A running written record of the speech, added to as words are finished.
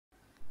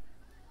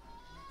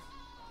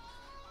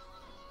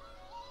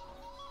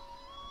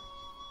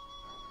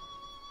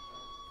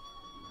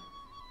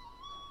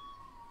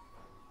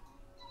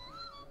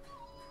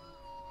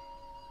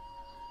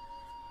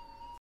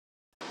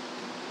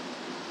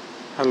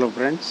Hello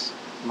friends,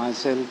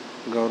 myself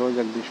Gaurav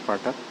Jagdish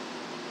Pathak,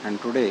 and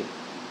today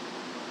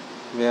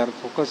we are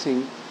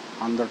focusing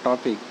on the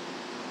topic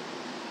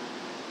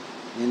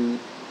in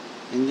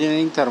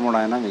engineering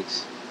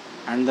thermodynamics,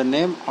 and the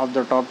name of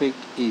the topic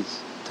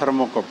is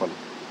thermocouple.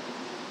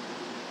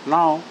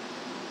 Now,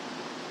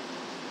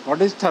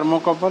 what is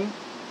thermocouple?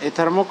 A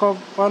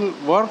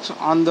thermocouple works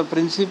on the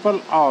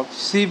principle of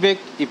Seebeck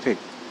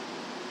effect.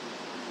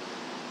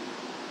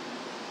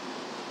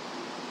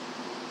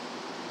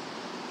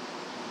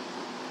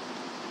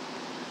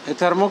 A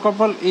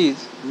thermocouple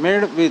is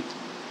made with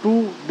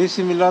two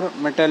dissimilar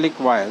metallic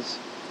wires,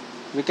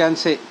 we can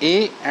say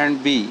A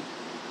and B,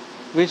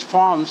 which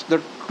forms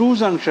the two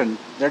junctions,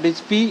 that is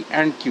P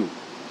and Q.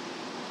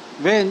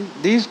 When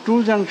these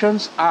two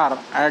junctions are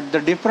at the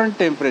different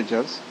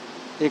temperatures,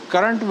 a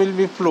current will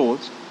be flowed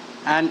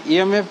and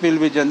EMF will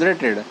be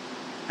generated,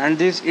 and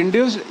this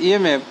induced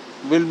EMF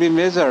will be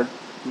measured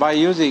by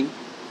using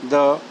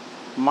the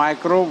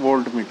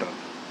microvoltmeter.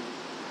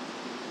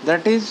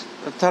 That is,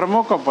 a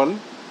thermocouple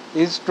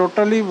is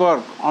totally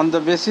work on the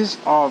basis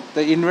of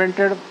the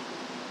invented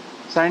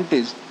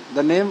scientist.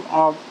 The name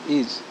of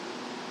is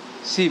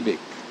Seebeck,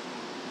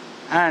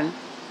 and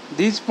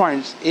these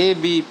points A,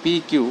 B,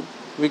 P, Q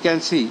we can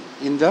see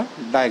in the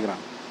diagram.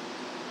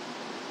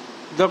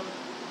 The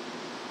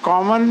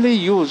commonly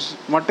used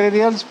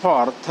materials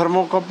for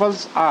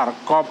thermocouples are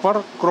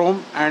copper,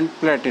 chrome and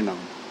platinum.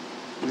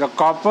 The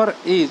copper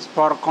is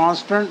for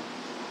constant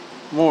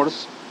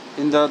modes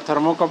in the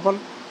thermocouple,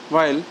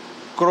 while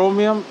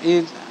chromium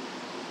is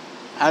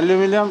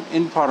aluminum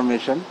in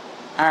formation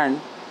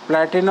and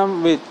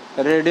platinum with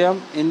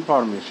radium in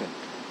formation.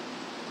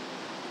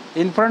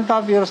 In front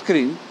of your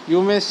screen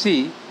you may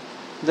see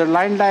the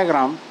line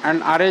diagram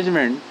and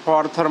arrangement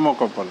for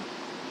thermocouple,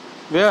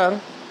 where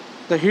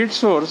the heat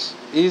source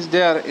is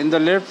there in the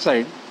left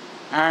side,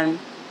 and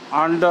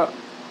on the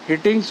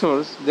heating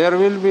source there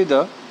will be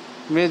the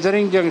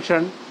measuring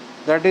junction,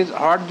 that is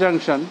hot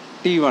junction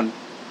T1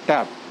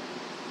 tap.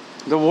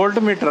 The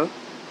voltmeter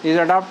is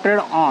adapted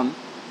on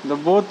the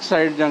both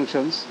side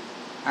junctions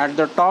at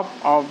the top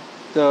of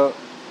the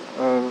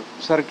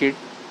circuit,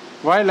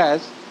 while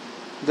as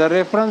the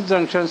reference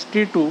junctions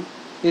T2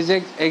 is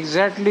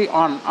exactly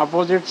on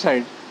opposite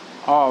side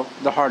of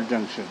the hot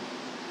junction.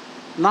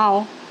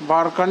 Now,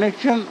 for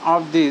connection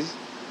of these,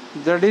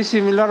 the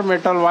dissimilar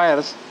metal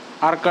wires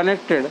are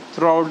connected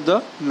throughout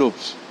the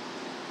loops.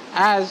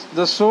 As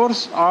the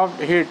source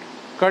of heat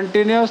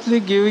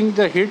continuously giving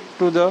the heat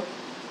to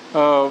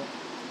the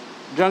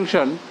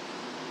junction,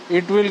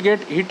 it will get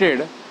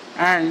heated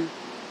and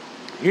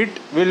heat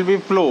will be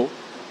flow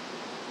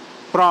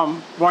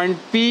from point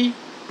P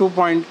to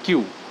point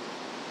Q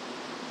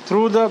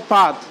through the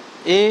path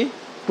A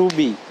to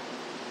B,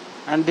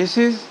 and this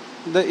is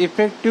the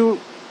effective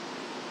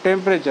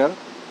temperature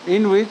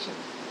in which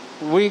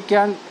we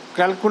can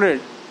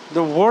calculate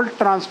the volt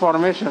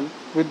transformation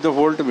with the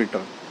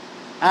voltmeter.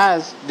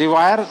 As the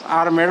wires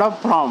are made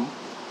up from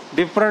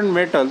different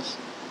metals,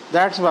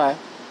 that's why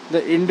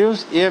the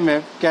induced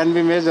EMF can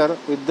be measured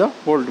with the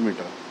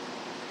voltmeter.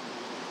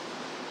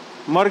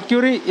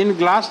 Mercury in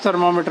glass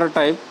thermometer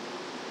type.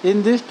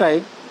 In this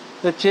type,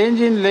 the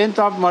change in length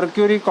of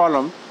mercury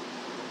column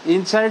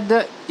inside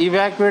the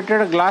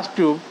evacuated glass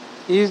tube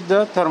is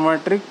the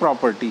thermometric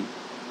property.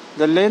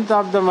 The length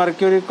of the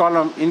mercury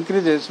column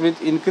increases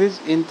with increase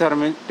in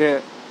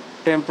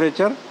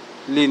temperature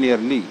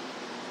linearly,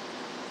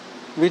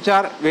 which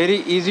are very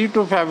easy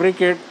to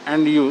fabricate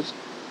and use,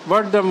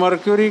 but the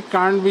mercury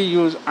can't be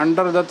used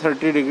under the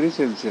 30 degrees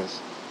Celsius,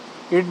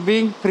 it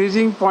being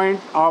freezing point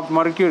of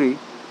mercury,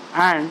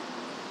 and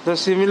the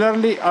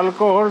similarly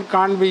alcohol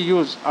can't be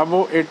used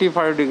above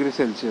 85 degrees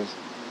Celsius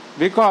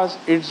because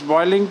its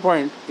boiling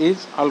point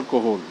is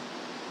alcohol.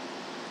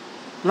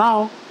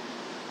 Now,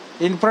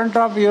 in front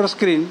of your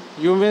screen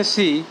you may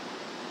see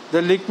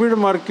the liquid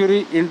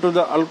mercury into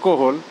the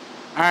alcohol,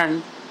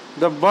 and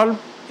the bulb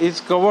is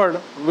covered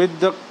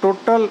with the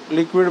total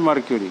liquid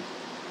mercury.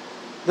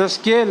 The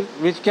scale,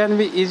 which can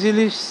be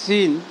easily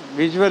seen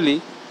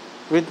visually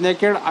with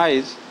naked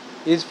eyes,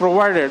 is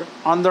provided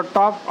on the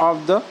top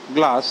of the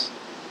glass,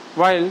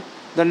 while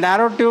the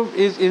narrow tube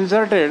is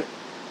inserted,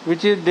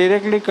 which is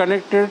directly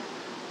connected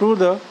to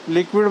the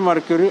liquid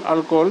mercury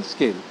alcohol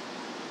scale.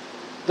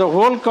 The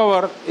whole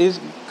cover is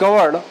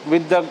covered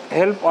with the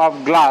help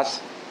of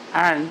glass,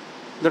 and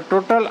the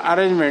total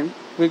arrangement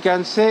we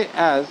can say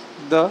as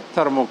the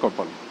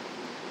thermocouple.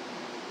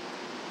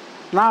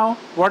 Now,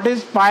 what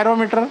is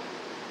pyrometer?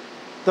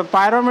 The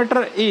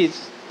pyrometer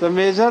is the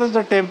measures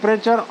the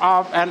temperature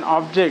of an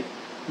object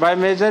by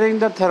measuring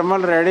the thermal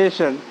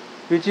radiation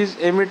which is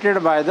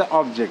emitted by the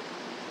object.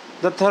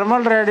 The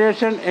thermal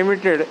radiation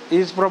emitted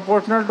is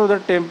proportional to the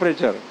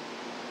temperature.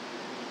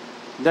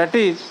 That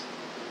is,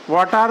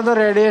 what are the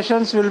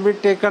radiations will be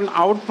taken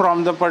out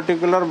from the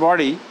particular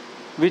body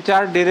which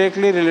are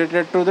directly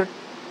related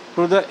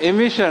to the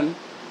emission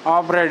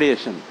of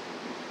radiation.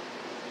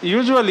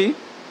 Usually,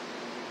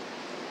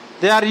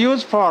 they are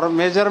used for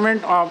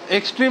measurement of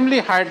extremely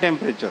high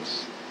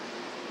temperatures.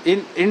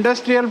 In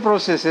industrial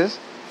processes,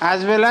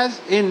 as well as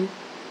in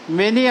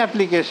many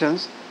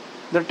applications,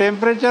 the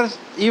temperatures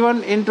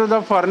even into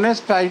the furnace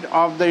side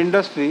of the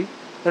industry,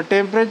 the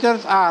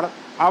temperatures are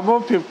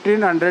above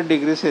 1500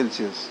 degrees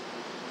Celsius.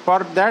 For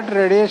that,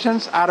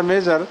 radiations are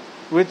measured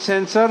with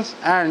sensors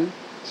and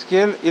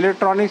scale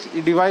electronics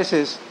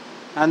devices,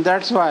 and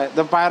that's why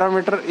the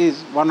pyrometer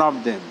is one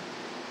of them.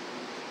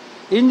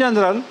 In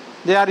general,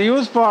 they are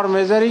used for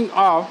measuring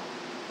of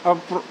a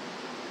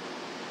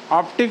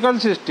optical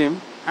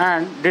system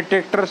and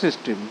detector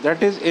system,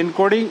 that is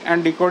encoding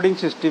and decoding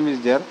system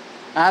is there.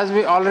 As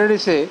we already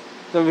say,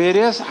 the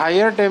various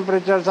higher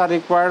temperatures are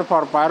required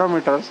for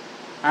pyrometers,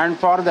 and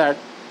for that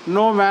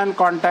no man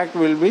contact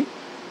will be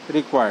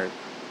required.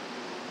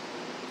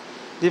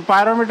 The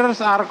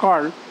pyrometers are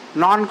called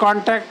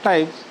non-contact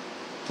types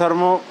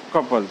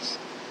thermocouples,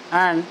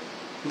 and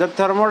the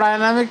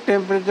thermodynamic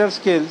temperature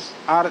scales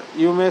are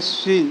you may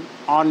see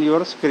on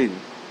your screen.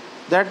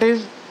 That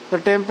is the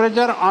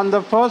temperature on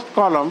the first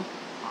column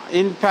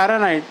in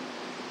Fahrenheit,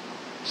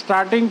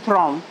 starting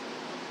from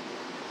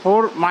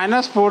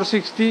minus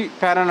 460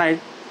 Fahrenheit,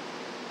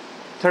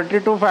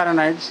 32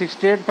 Fahrenheit,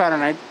 68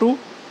 Fahrenheit to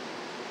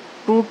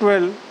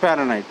 212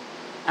 Fahrenheit,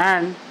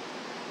 and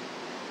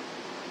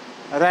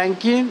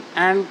Rankine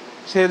and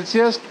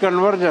Celsius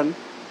conversion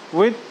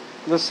with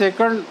the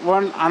second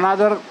one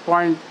another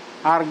point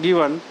are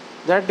given,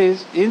 that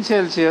is in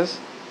Celsius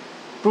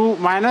to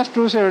minus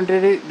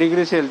 270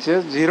 degrees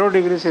Celsius, 0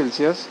 degrees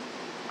Celsius,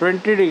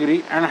 20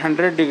 degree and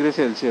 100 degrees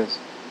Celsius.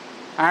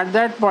 At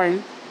that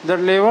point the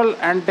level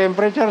and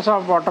temperatures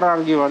of water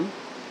are given,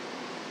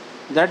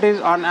 that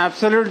is on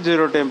absolute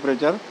zero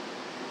temperature,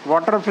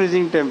 water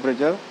freezing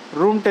temperature,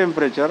 room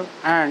temperature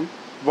and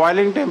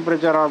boiling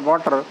temperature of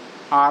water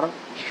are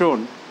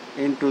shown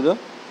into the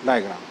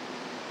diagram.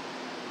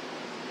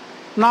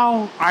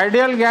 Now,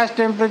 ideal gas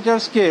temperature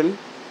scale,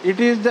 it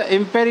is the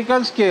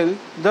empirical scale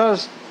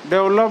thus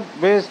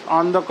developed based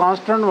on the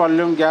constant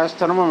volume gas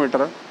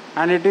thermometer,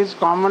 and it is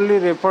commonly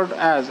referred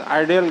as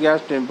ideal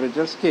gas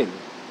temperature scale.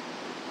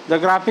 The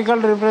graphical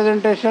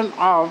representation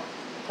of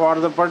for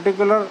the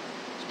particular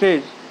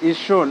stage is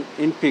shown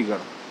in figure.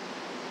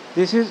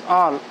 This is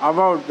all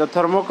about the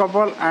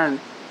thermocouple and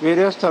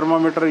various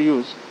thermometer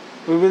use.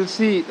 We will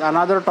see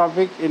another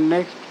topic in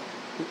next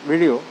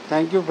video.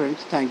 Thank you friends.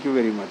 Thank you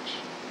very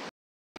much.